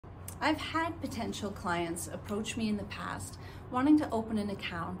I've had potential clients approach me in the past wanting to open an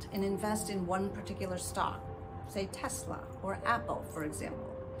account and invest in one particular stock, say Tesla or Apple, for example.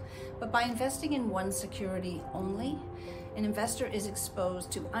 But by investing in one security only, an investor is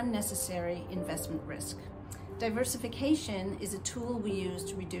exposed to unnecessary investment risk. Diversification is a tool we use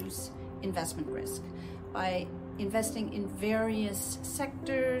to reduce investment risk by investing in various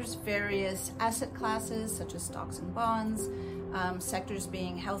sectors, various asset classes such as stocks and bonds, sectors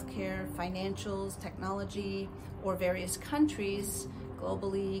being healthcare, financials, technology, or various countries,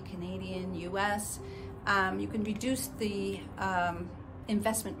 globally, Canadian, US. You can reduce the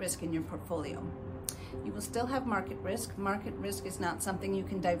investment risk in your portfolio. You will still have market risk. Market risk is not something you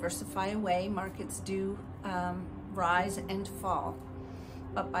can diversify away. Markets do rise and fall.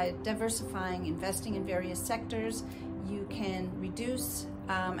 But by diversifying, investing in various sectors, you can reduce,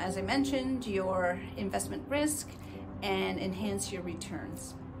 as I mentioned, your investment risk and enhance your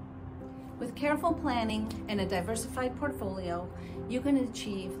returns. With careful planning and a diversified portfolio, you can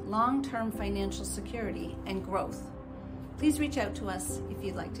achieve long-term financial security and growth. Please reach out to us if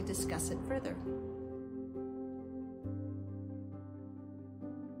you'd like to discuss it further.